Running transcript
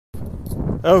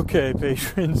Okay,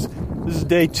 patrons, this is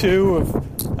day 2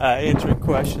 of answering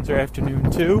questions, or afternoon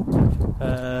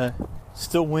 2.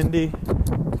 Still windy,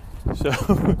 so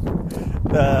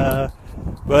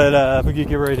but we can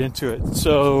get right into it.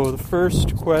 So the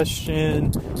first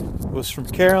question was from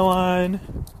Caroline.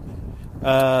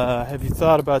 Have you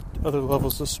thought about other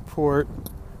levels of support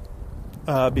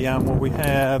beyond what we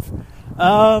have?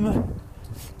 I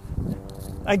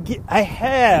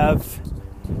have.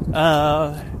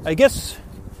 I guess,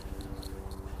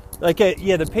 the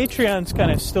Patreon's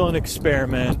kind of still an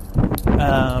experiment.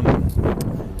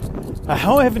 I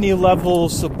don't have any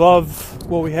levels above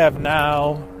what we have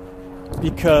now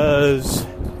because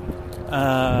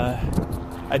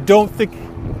I don't think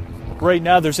right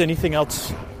now there's anything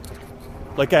else.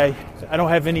 I don't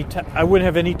have any. I wouldn't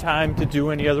have any time to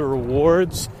do any other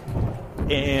rewards,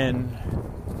 and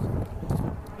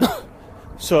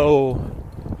so.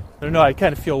 I don't know, I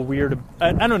kind of feel weird.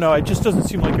 I don't know, it just doesn't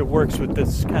seem like it works with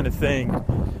this kind of thing.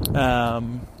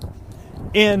 And,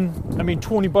 I mean,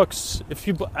 $20, if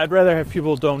people, I'd rather have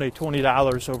people donate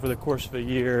 $20 over the course of a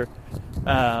year.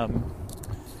 I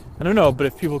don't know, but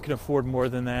if people can afford more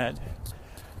than that,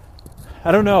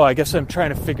 I don't know, I guess I'm trying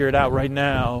to figure it out right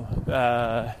now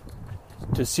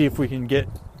to see if we can get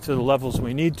to the levels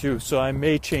we need to. So I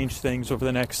may change things over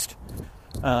the next...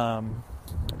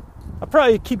 I'll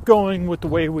probably keep going with the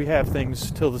way we have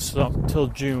things till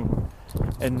June,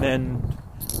 and then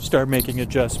start making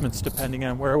adjustments depending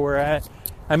on where we're at.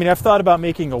 I mean, I've thought about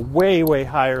making a way, way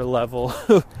higher level,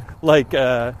 for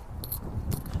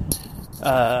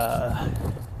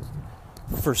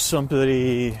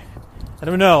somebody, I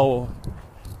don't know.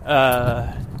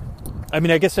 I mean,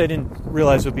 I guess I didn't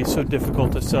realize it would be so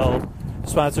difficult to sell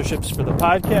sponsorships for the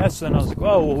podcast, and I was like,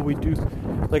 oh, well, we do,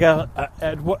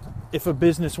 if a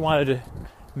business wanted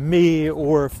me,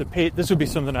 or if this would be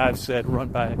something I've said run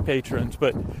by patrons,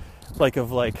 but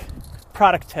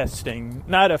product testing,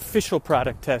 not official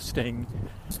product testing,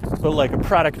 but like a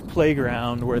product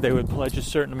playground where they would pledge a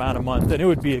certain amount a month, and it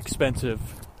would be expensive,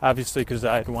 obviously, because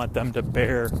I'd want them to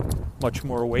bear much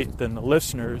more weight than the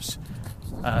listeners,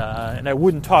 and I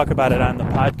wouldn't talk about it on the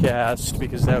podcast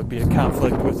because that would be a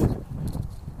conflict with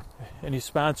any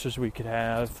sponsors we could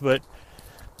have, but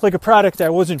like a product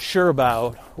I wasn't sure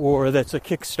about, or that's a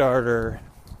Kickstarter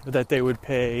that they would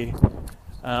pay.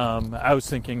 I was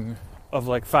thinking of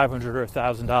like $500 or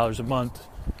 $1,000 a month,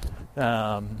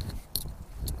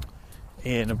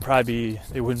 and probably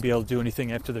they wouldn't be able to do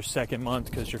anything after their second month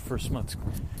because your first month's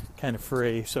kind of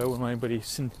free. So I wouldn't want anybody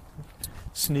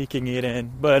sneaking it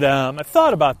in. But I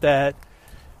thought about that,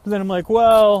 and then I'm like,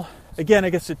 well, again,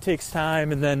 I guess it takes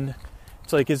time, and then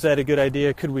it's like, is that a good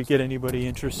idea? Could we get anybody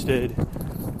interested?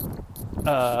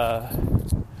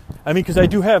 Because I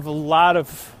do have a lot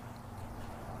of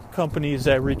companies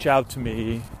that reach out to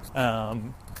me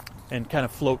and kind of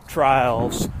float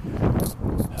trials,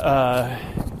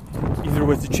 either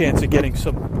with the chance of getting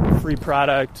some free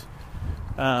product,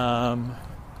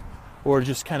 or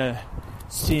just kind of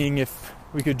seeing if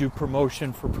we could do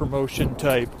promotion for promotion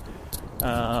type.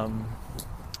 I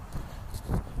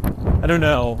don't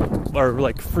know, or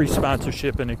like free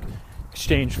sponsorship in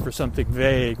exchange for something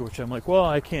vague, which I'm like, well,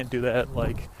 I can't do that.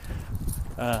 I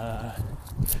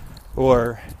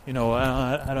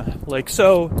don't like.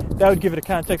 So that would give it a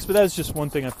context, but that's just one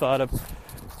thing I've thought of.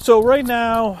 So right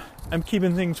now, I'm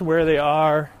keeping things where they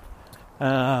are.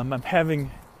 I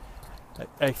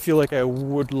feel like I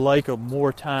would like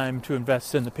more time to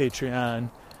invest in the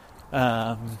Patreon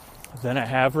than I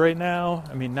have right now.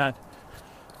 I mean, not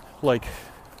like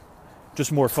just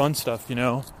more fun stuff,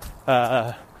 this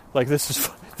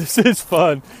is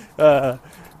fun.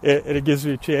 It gives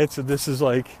me a chance, and this is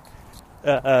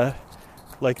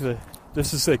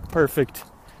this is perfect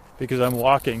because I'm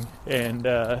walking, and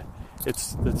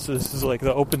this is like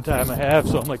the open time I have.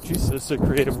 So I'm like, geez, this is a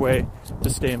creative way to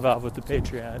stay involved with the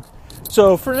Patreon.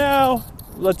 So for now,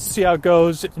 let's see how it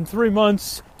goes. In 3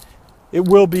 months, it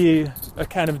will be a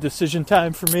kind of decision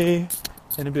time for me,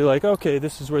 and it'd be like, okay,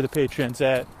 this is where the Patreon's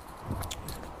at.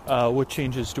 What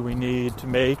changes do we need to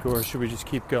make, or should we just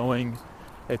keep going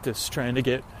at this, trying to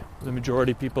get the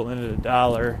majority of people in at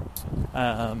 $1?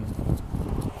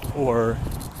 Or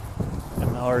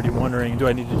I'm already wondering, do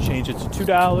I need to change it to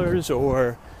 $2,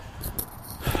 or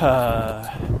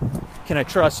can I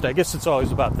trust? I guess it's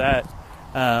always about that.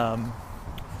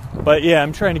 But yeah,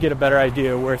 I'm trying to get a better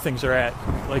idea where things are at,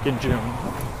 like in June.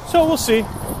 So we'll see.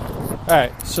 All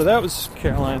right, so that was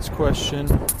Caroline's question.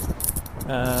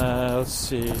 Let's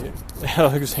see.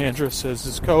 Alexandra says,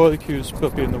 is Koa the cutest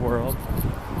puppy in the world?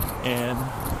 And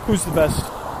who's the best?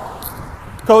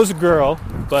 Koa's a girl,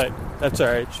 but that's all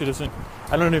right. She doesn't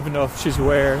I don't even know if she's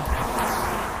aware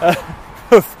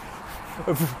of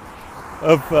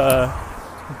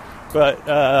but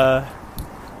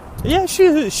yeah,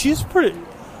 she's pretty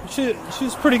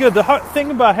good. The hard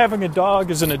thing about having a dog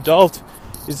as an adult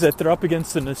is that they're up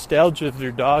against the nostalgia of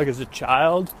their dog as a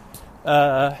child.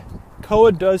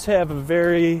 Koa does have a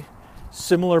very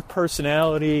similar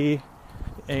personality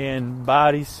and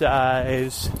body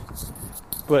size,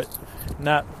 but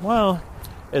not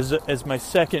as my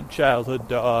second childhood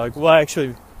dog. Well,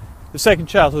 actually, the second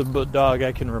childhood dog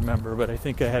I can remember, but I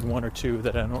think I had one or two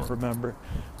that I don't remember.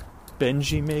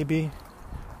 Benji, maybe,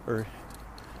 or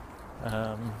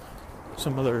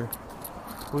some other.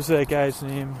 What was that guy's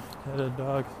name? Had a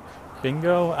dog,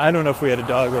 Bingo. I don't know if we had a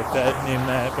dog like that, named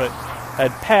that, but I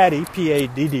had Patty,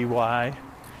 Paddy,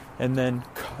 and then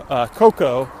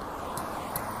Coco,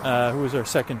 who was our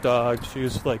second dog. She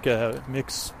was like a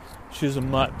mix. She was a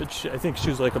mutt, but I think she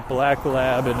was like a black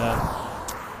lab and a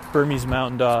Burmese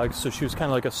mountain dog. So she was kind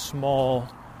of like a small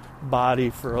body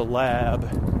for a lab,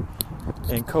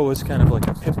 and Koa's kind of like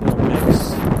a pit bull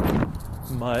mix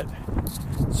mutt.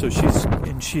 So she's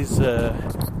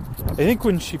I think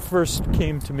when she first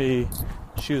came to me,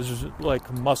 she was like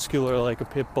muscular like a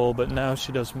pit bull, but now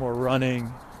she does more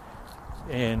running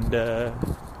and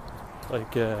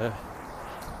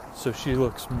so she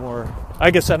looks more,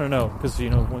 I guess, I don't know, because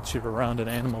once you're around an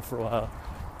animal for a while,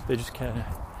 they just kind of,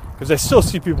 because I still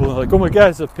see people like, oh my god,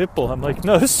 it's a pit bull. I'm like,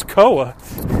 no, this is Koa.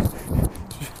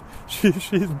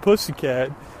 She's a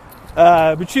pussycat,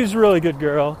 but she's a really good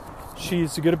girl.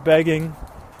 She's good at begging.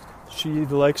 She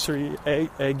likes her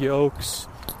egg yolks.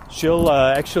 She'll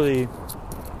actually,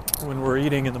 when we're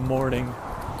eating in the morning,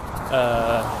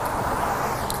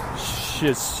 she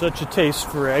has such a taste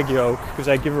for egg yolk, because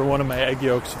I give her one of my egg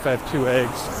yolks if I have 2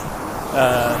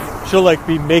 eggs. She'll like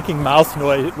be making mouth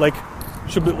noise, like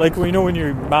she'll be like, when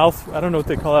your mouth, I don't know what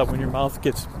they call that, when your mouth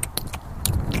gets,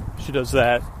 she does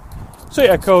that. So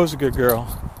yeah, Koa's a good girl.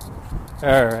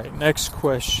 All right, next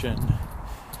question.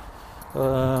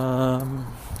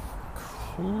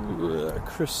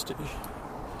 Christy,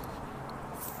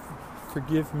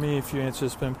 forgive me if you answer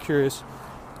this, but I'm curious.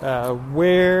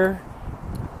 Where?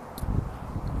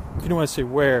 If you don't want to say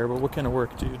where, but what kind of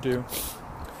work do you do?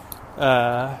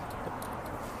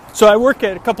 So I work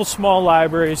at a couple small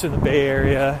libraries in the Bay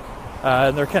Area,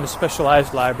 and they're kind of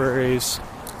specialized libraries,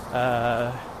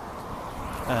 where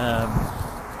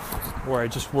I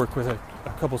just work with a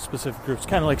couple specific groups,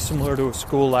 kind of like similar to a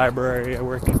school library. I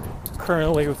work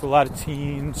currently with a lot of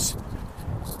teens,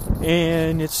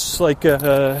 and it's like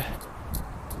where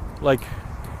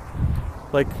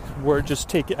I just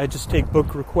take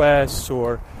book requests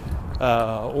or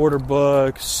order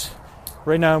books.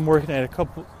 Right now I'm working at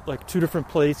 2 different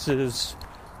places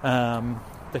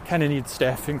that kind of need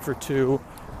staffing for 2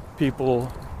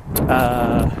 people.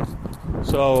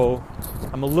 So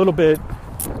I'm a little bit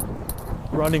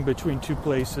running between 2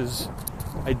 places.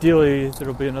 Ideally,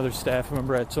 there'll be another staff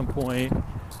member at some point.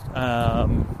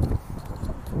 And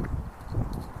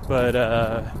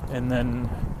then,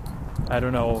 I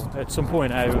don't know, at some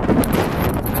point I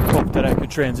hope that I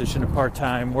could transition to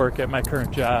part-time work at my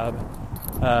current job.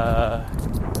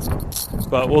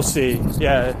 But we'll see.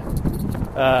 Yeah.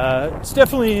 It's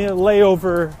definitely a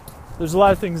layover. There's a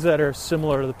lot of things that are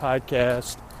similar to the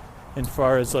podcast as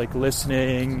far as like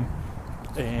listening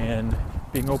and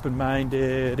being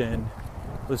open-minded and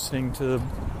listening to the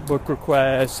book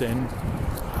requests and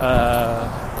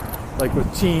like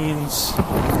with teens,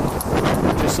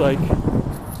 just like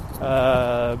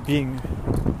being,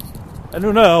 I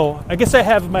don't know, I guess I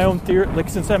have my own theory, like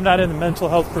since I'm not in the mental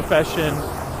health profession,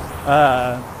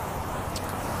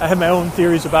 I have my own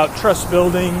theories about trust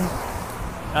building,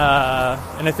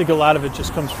 and I think a lot of it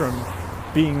just comes from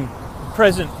being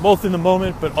present both in the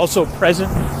moment but also present,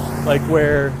 like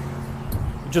where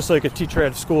just like a teacher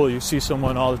at a school, you see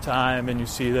someone all the time and you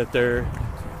see that they're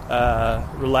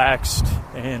relaxed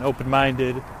and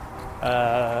open-minded.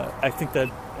 I think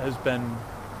that's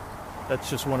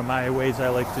just one of my ways I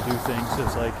like to do things,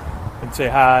 is like, and say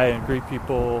hi and greet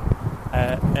people.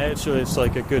 Actually, it's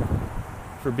like a good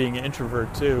for being an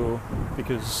introvert too,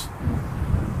 because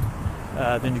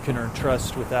then you can earn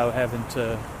trust without having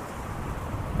to,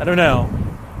 I don't know.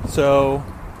 So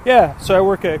yeah, so I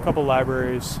work at a couple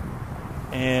libraries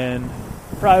and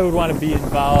probably would want to be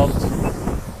involved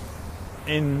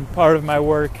in part of my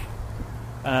work,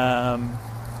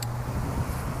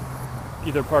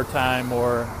 either part-time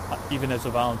or even as a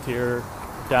volunteer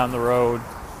down the road.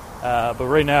 But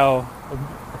right now,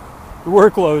 the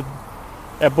workload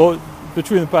at both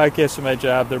between the podcast and my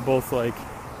job, they're both like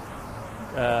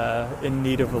in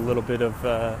need of a little bit of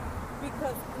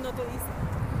because not easy.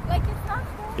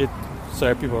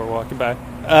 Sorry, people are walking by.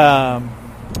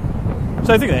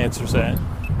 So I think that answers that.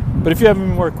 But if you have any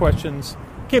more questions,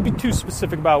 can't be too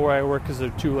specific about where I work because they're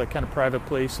two like kind of private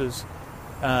places.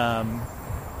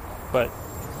 But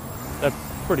that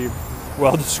pretty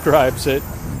well describes it.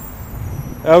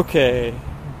 Okay,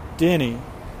 Dinny.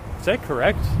 Is that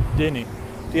correct? Dinny.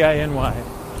 D-I-N-Y.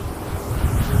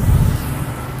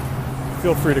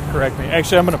 Feel free to correct me.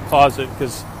 Actually, I'm going to pause it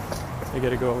because I got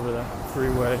to go over the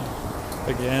freeway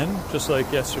again, just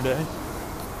like yesterday.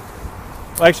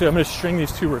 Well, actually, I'm going to string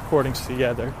these two recordings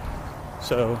together.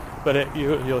 So, but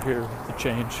you'll hear the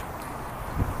change.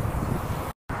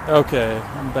 Okay,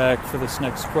 I'm back for this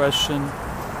next question.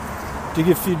 Do you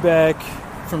get feedback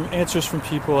from answers from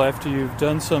people after you've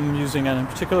done some musing on a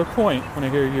particular point? When I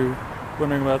hear you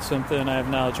wondering about something, I have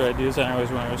knowledge or ideas, and I always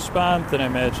want to respond. Then I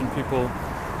imagine people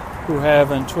who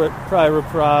have on Twitter probably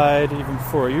replied even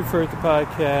before you've heard the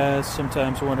podcast,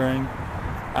 sometimes wondering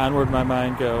onward my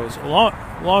mind goes.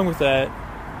 Along with that,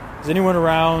 is anyone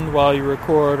around while you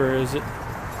record, or is it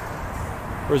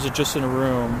just in a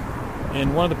room?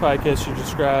 In one of the podcasts you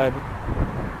describe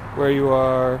where you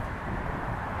are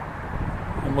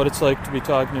and what it's like to be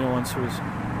talking to anyone who's...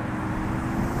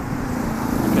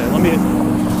 Okay, let me...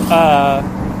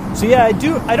 So yeah,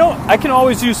 I can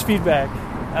always use feedback,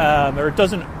 or it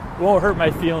won't hurt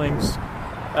my feelings.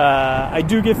 I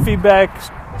do get feedback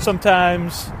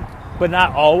sometimes, but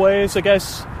not always. I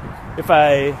guess if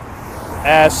I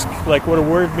ask like what a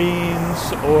word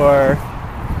means, or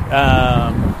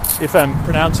if I'm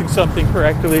pronouncing something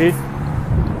correctly,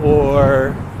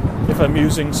 or if I'm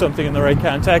using something in the right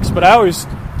context. But I always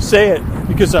say it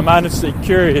because I'm honestly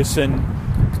curious, and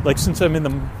like since I'm in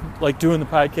the doing the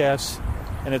podcast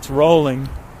and it's rolling,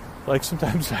 like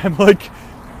sometimes I'm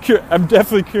I'm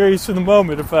definitely curious in the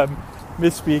moment if I'm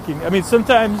misspeaking. I mean,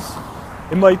 sometimes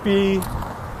it might be,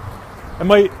 a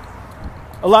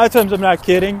lot of times I'm not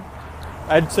kidding.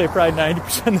 I'd say probably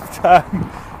 90% of the time.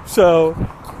 So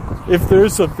if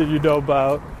there's something you know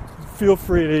about, feel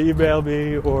free to email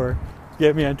me or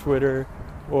get me on Twitter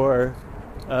or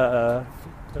on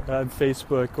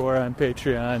Facebook or on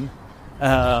Patreon.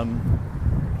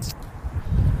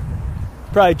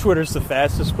 Probably Twitter's the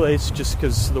fastest place just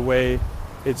because of the way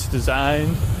it's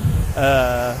designed.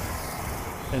 But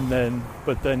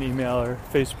then email or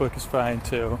Facebook is fine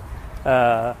too.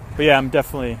 But yeah, I'm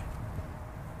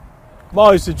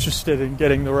always interested in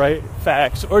getting the right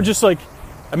facts, or just with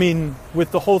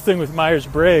the whole thing with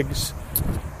Myers-Briggs,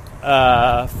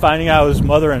 finding out it was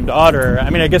mother and daughter. I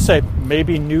mean, I guess I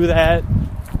maybe knew that,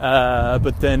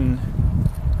 but then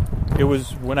it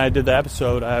was when I did the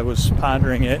episode, I was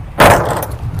pondering it.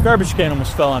 Garbage can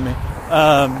almost fell on me.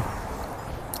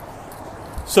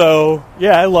 So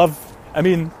yeah,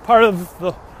 part of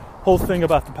the whole thing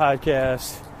about the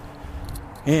podcast,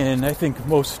 and I think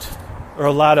a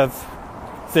lot of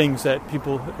things that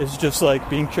people is just like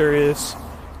being curious,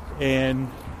 and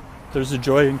there's a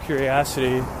joy in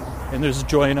curiosity, and there's a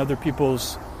joy in other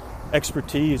people's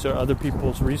expertise or other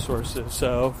people's resources.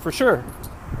 So for sure.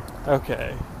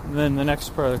 Okay, and then the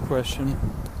next part of the question,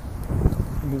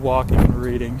 I'm walking and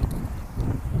reading.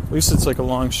 At least it's like a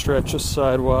long stretch of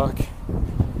sidewalk.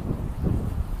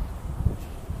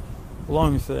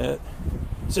 Along with that,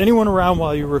 is anyone around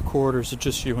while you record, or is it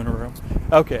just you in a room?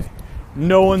 Okay,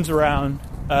 no one's around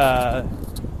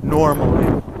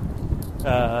normally.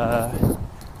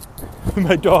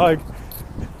 My dog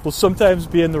will sometimes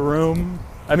be in the room.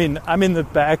 I mean, I'm in the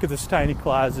back of this tiny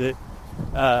closet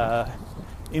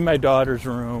in my daughter's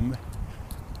room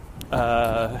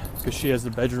because she has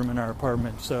the bedroom in our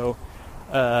apartment. So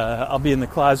I'll be in the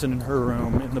closet in her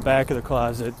room, in the back of the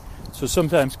closet. So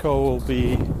sometimes Cole will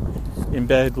be in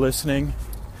bed listening,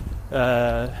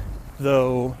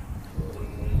 though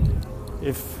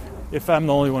if I'm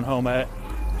the only one home,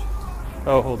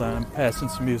 hold on, I'm passing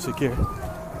some music here.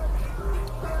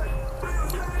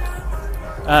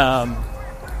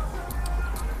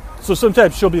 So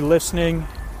sometimes she'll be listening,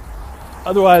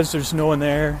 otherwise there's no one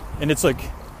there, and it's like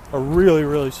a really,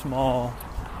 really small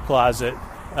closet.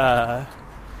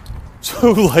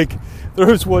 So like there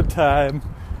was one time,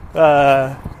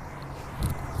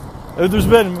 there's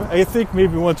been, I think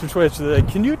maybe once or twice today,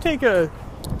 can you take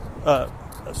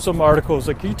some articles,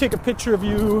 like, can you take a picture of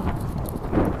you?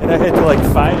 And I had to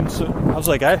find some, I was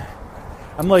like, I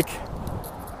don't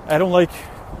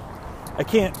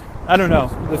know,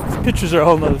 the pictures are a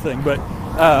whole nother thing, but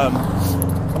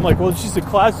I'm like, well, geez, the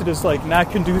closet is not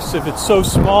conducive, it's so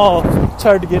small, it's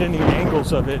hard to get any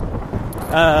angles of it.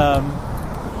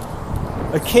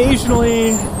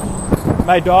 Occasionally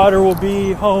my daughter will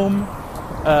be home.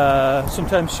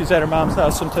 Sometimes she's at her mom's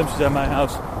house, sometimes she's at my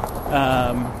house.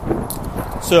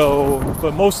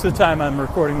 But most of the time I'm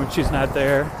recording when she's not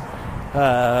there.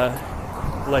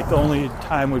 Like the only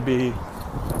time would be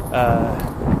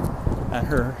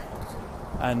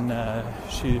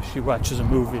she watches a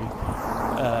movie,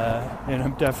 and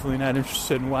I'm definitely not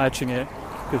interested in watching it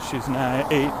because she's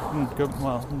 8,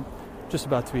 just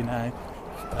about to be 9.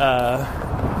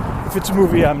 If it's a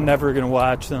movie I'm never going to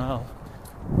watch, then I'll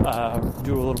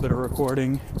do a little bit of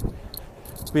recording.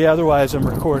 But yeah, otherwise I'm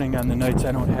recording on the nights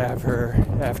I don't have her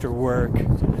after work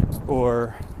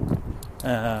or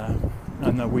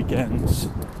on the weekends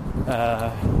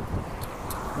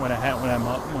when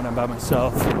I'm by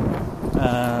myself.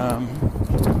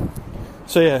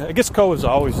 So yeah, I guess Co is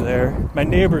always there. My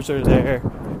neighbors are there,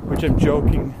 which I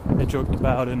joked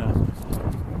about in a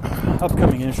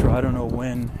upcoming intro. I don't know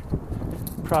when.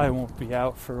 Probably won't be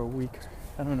out for a week.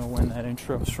 I don't know when that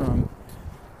intro's from.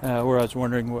 Where I was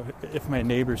wondering if my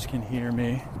neighbors can hear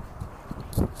me,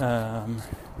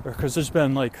 because there's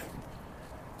been I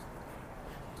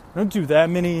don't do that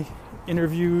many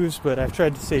interviews, but I've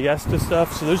tried to say yes to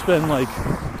stuff. So there's been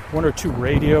 1 or 2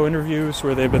 radio interviews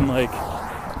where they've been well,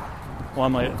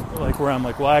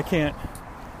 I can't,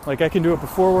 I can do it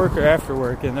before work or after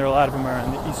work, and a lot of them are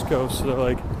on the East Coast, so they're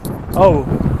like, oh,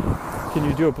 can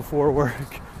you do it before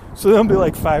work? So they'll be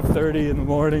 5:30 in the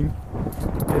morning,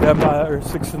 or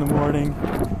 6 in the morning,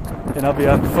 and I'll be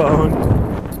on the phone,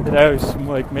 and I always am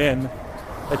like, man,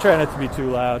 I try not to be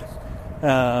too loud.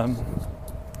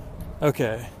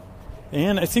 Okay,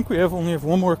 and I think we only have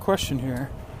one more question here,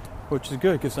 which is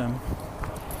good because I'm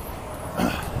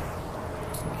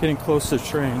getting close to the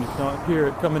train. You can hear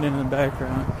it coming in the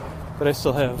background, but I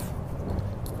still have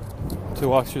to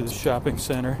walk through the shopping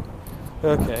center.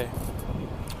 Okay,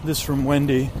 this is from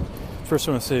Wendy. First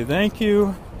I want to say thank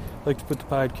you. I like to put the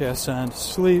podcast on to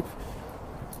sleep,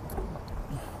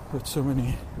 but so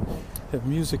many have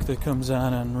music that comes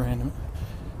on random.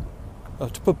 Oh,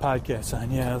 to put podcasts on,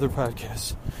 yeah, other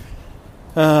podcasts.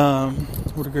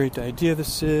 What a great idea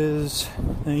this is.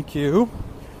 Thank you.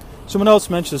 Someone else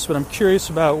mentioned this, but I'm curious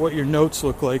about what your notes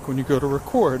look like when you go to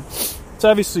record. It's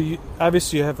obviously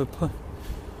you have a plan,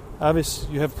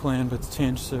 but the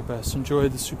tangents are best.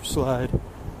 Enjoyed the super slide.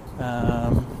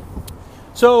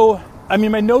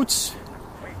 My notes,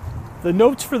 the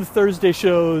notes for the Thursday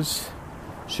shows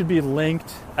should be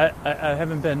linked. I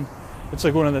haven't been. It's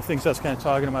one of the things I was kind of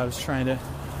talking about. I was trying to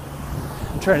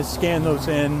scan those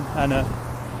in on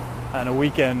a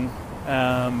weekend.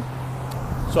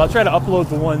 So I'll try to upload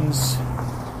the ones.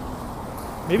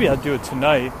 Maybe I'll do it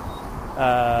tonight.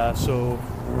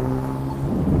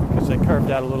 Because I carved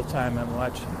out a little time and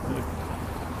watched.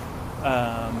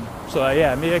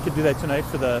 Maybe I could do that tonight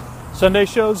for the Sunday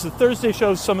shows. The Thursday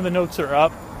shows, some of the notes are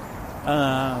up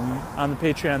on the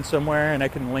Patreon somewhere, and I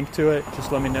can link to it.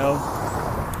 Just let me know.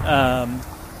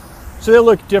 So they'll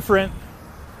look different.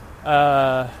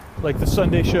 The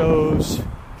Sunday shows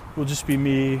will just be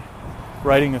me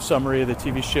writing a summary of the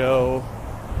TV show,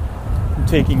 and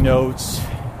taking notes,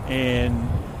 and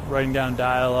writing down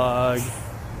dialogue,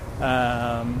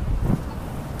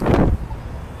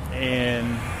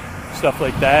 and stuff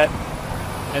like that.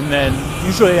 And then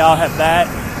usually I'll have that,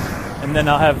 and then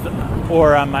I'll have,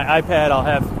 or on my iPad I'll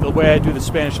have the way I do the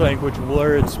Spanish language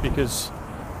words, because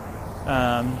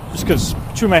just because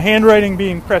through my handwriting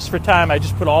being pressed for time, I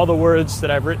just put all the words that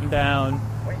I've written down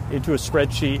into a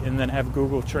spreadsheet and then have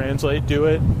Google Translate do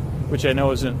it, which I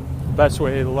know isn't the best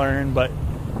way to learn, but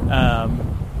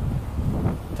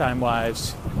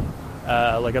time-wise,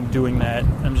 I'm doing that.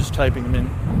 I'm just typing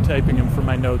them for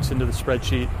my notes into the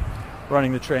spreadsheet,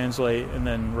 running the Translate, and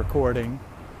then recording.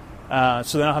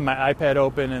 So then I'll have my iPad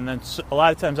open, and then a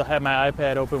lot of times I'll have my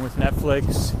iPad open with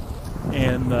Netflix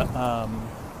and the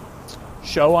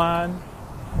show on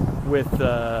with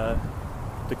the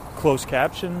closed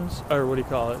captions, or what do you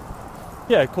call it?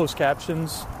 Yeah, closed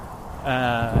captions.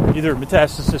 Either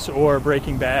Metastasis or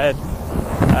Breaking Bad.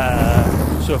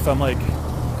 So if I'm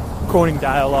quoting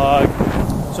dialogue,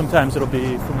 sometimes it'll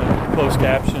be from the closed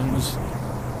captions.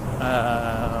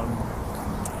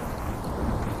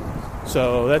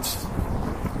 So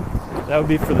that would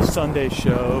be for the Sunday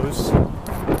shows.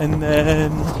 And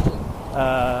then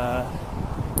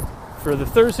for the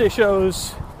Thursday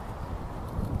shows,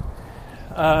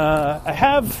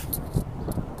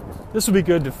 this would be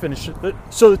good to finish it.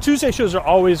 So the Tuesday shows are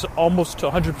always almost to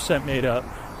 100% made up.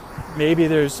 Maybe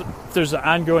there's an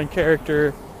ongoing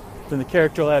character, then the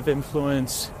character will have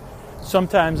influence.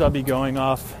 Sometimes I'll be going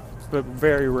off, but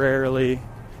very rarely.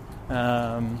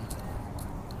 I'm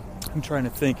trying to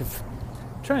think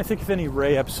if any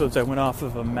Ray episodes I went off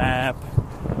of a map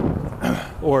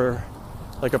or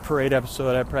like a parade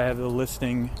episode, I probably have the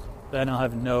listing, then I'll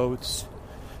have notes.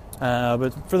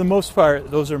 But for the most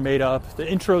part, those are made up. The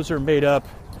intros are made up,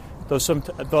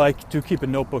 though I do keep a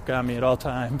notebook on me at all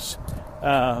times.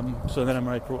 So then I'm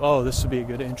like, oh, this would be a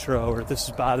good intro, or this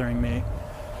is bothering me.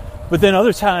 But then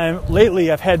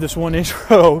lately I've had this one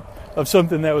intro of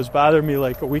something that was bothering me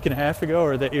like a week and a half ago,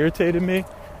 or that irritated me.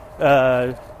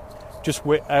 I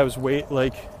was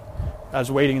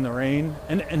waiting in the rain,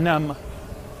 and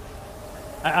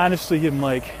I honestly am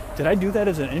like, did I do that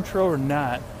as an intro or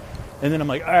not? And then I'm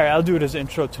like, all right, I'll do it as an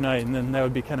intro tonight, and then that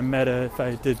would be kind of meta if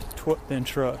I did the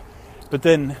intro. But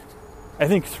then I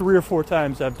think 3 or 4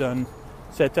 times I've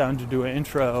sat down to do an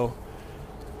intro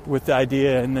with the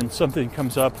idea, and then something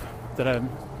comes up that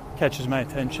catches my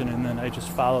attention, and then I just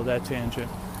follow that tangent.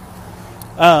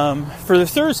 For the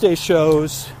Thursday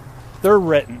shows, they're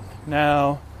written.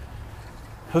 Now,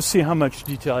 let's see how much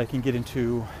detail I can get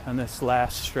into on this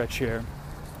last stretch here.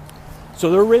 So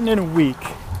they're written in a week,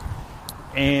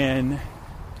 and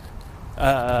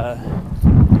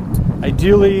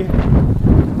ideally,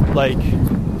 like,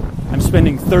 I'm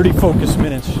spending 30 focus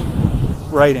minutes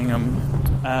writing them.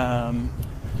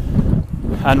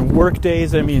 On work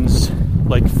days, that means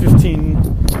like 15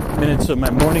 minutes of my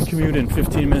morning commute and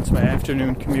 15 minutes of my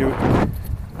afternoon commute.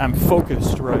 I'm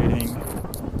focused writing.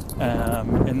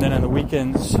 And then on the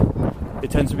weekends, it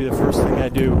tends to be the first thing I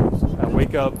do. I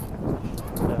wake up,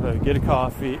 get a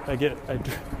coffee. I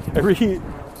reheat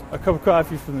a cup of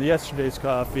coffee from yesterday's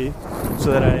coffee,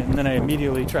 and then I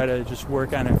immediately try to just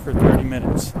work on it for 30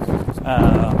 minutes.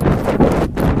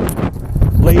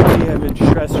 Lately, I've been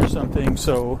stressed or something,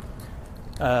 so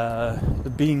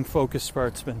the being focused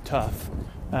part's been tough.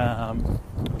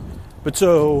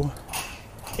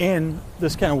 And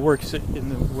this kind of works in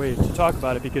the way to talk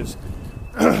about it, because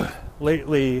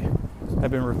lately I've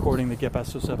been recording the Get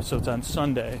Past Those episodes on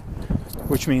Sunday,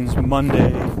 which means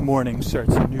Monday morning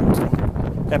starts a new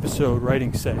episode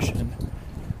writing session.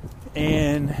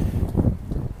 And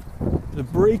the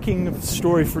breaking of the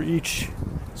story for each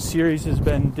series has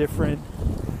been different.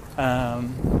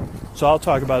 So I'll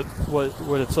talk about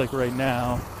what it's like right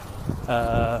now.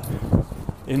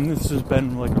 And this has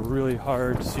been like a really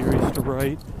hard series to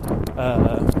write.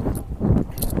 I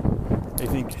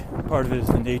think part of it is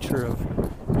the nature of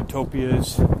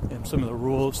utopias and some of the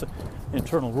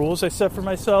internal rules I set for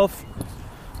myself.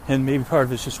 And maybe part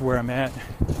of it's just where I'm at.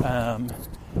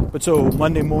 But so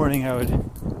Monday morning I would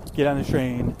get on the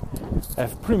train.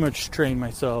 I've pretty much trained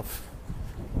myself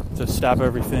to stop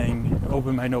everything,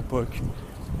 open my notebook,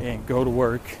 and go to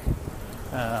work.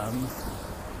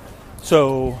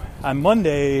 So on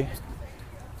Monday,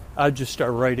 I'd just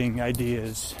start writing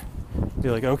ideas. Be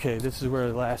like, okay, this is where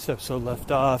the last episode left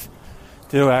off.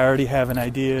 Do I already have an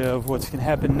idea of what's going to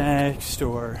happen next,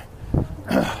 or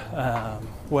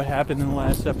what happened in the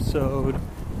last episode?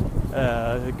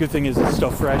 The good thing is it's still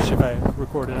fresh if I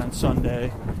record it on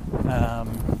Sunday.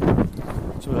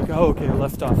 So we're like, oh, okay,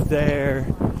 left off there.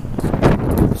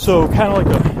 So kind of like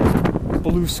a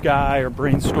blue sky or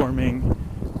brainstorming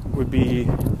would be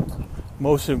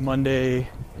most of Monday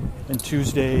and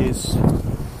Tuesdays.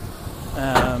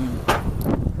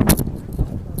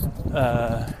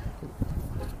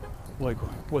 Like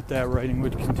what that writing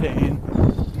would contain,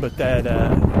 but that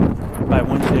by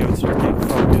Wednesday it would start getting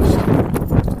focused.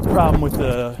 The problem with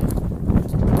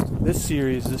this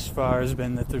series this far has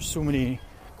been that there's so many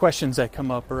questions that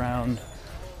come up around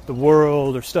the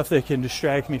world, or stuff that can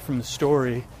distract me from the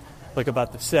story, like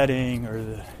about the setting or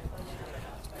the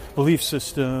belief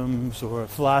systems or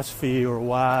philosophy or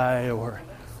why, or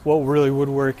what really would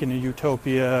work in a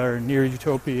utopia or near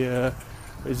utopia.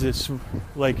 Is this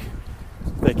like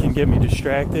that can get me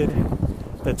distracted?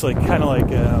 That's like kind of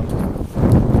like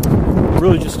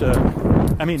really just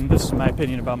I mean, this is my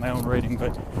opinion about my own writing,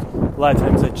 but a lot of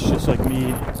times it's just like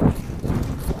me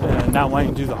not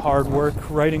wanting to do the hard work,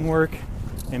 writing work,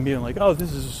 and being like, oh,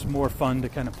 this is more fun to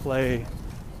kind of play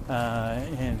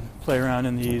and play around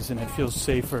in these, and it feels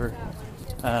safer.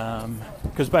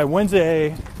 Because by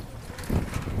Wednesday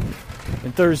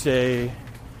and Thursday,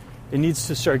 it needs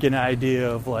to start getting an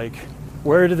idea of like,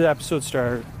 where did the episode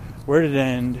start? Where did it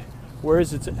end? Where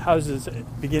is it? How is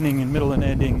it beginning and middle and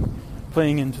ending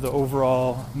playing into the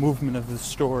overall movement of the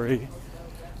story?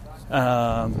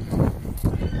 Like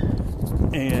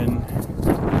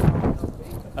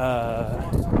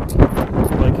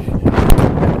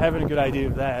having a good idea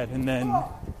of that, and then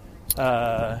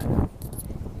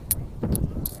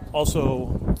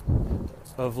also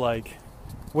of like,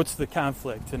 what's the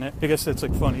conflict? And I guess it's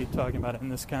like funny talking about it in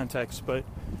this context, but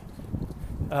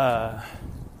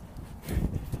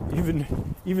even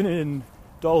in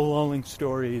dull, lulling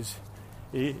stories,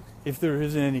 if there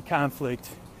isn't any conflict,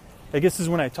 I guess this is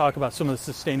when I talk about some of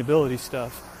the sustainability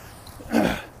stuff.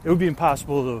 It would be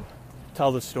impossible to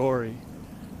tell the story,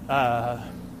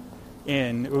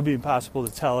 and it would be impossible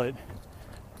to tell it,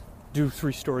 do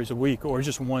 3 stories a week, or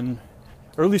just one,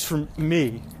 or at least for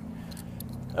me,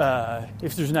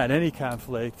 if there's not any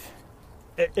conflict.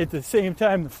 At the same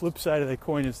time, the flip side of that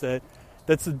coin is that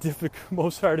that's the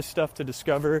most hardest stuff to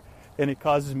discover, and it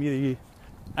causes me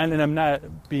and I'm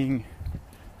not being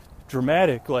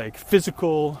dramatic, like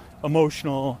physical,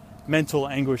 emotional, mental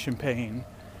anguish and pain,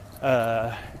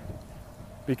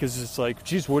 because it's like,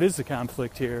 geez, what is the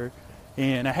conflict here?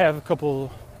 And I have a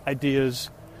couple ideas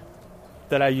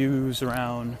that I use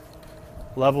around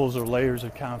levels or layers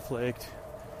of conflict,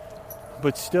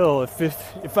 but still,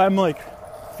 if I'm like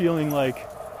feeling like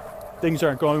things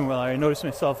aren't going well, I notice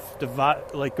myself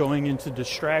going into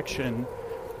distraction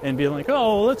and being like,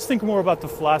 oh, let's think more about the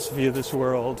philosophy of this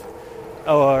world,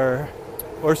 or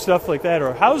stuff like that,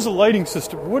 or how's the lighting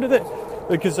system? What are they?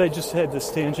 Because I just had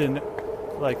this tangent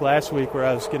like last week where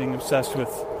I was getting obsessed with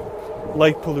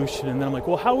light pollution, and then I'm like,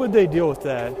 well, how would they deal with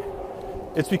that?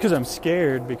 It's because I'm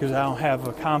scared because I don't have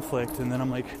a conflict, and then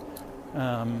I'm like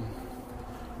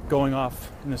going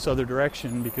off in this other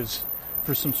direction because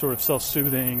for some sort of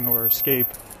self-soothing or escape.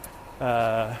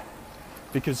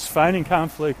 Because finding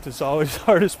conflict is always the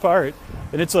hardest part.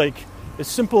 And it's like as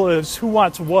simple as who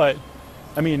wants what.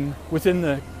 I mean, within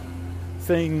the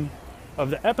thing of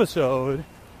the episode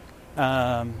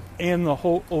and the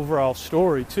whole overall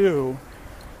story too,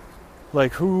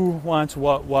 like who wants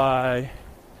what, why,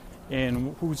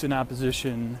 and who's in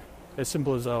opposition. As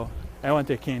simple as, oh, I want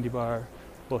that candy bar.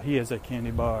 Well, he has that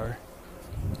candy bar.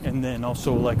 And then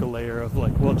also like a layer of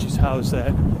like, well, geez, how is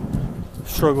that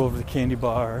struggle over the candy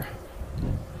bar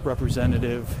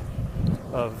representative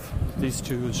of these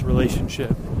two's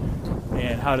relationship,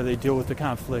 and how do they deal with the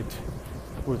conflict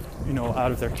with,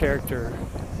 out of their character,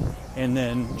 and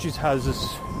then geez, how does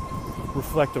this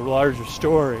reflect a larger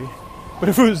story? But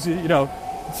if it was,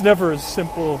 it's never as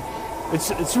simple.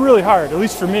 It's really hard, at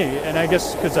least for me, and I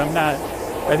guess because I'm not,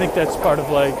 I think that's part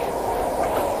of like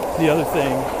the other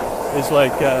thing is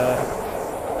like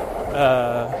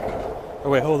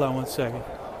oh wait, hold on one second.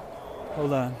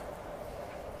 Hold on.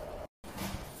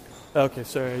 Okay,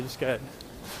 sorry, I just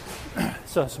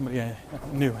saw somebody I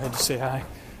knew, I had to say hi.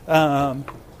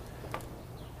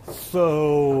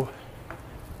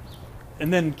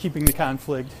 And then keeping the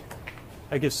conflict,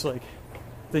 I guess,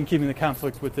 then keeping the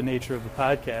conflict with the nature of the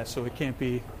podcast, so it can't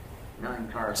be,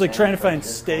 it's like trying to find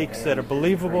stakes that are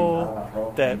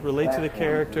believable, that relate to the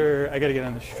character, I gotta get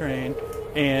on this train,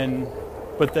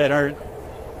 but that aren't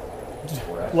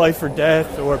life or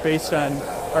death or based on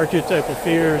archetypal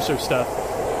fears or stuff.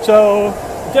 So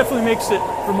it definitely makes it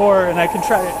for more, and I can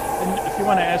try it. And if you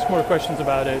want to ask more questions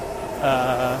about it,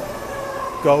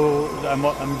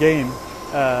 I'm game.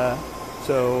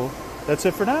 So that's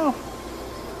it for now.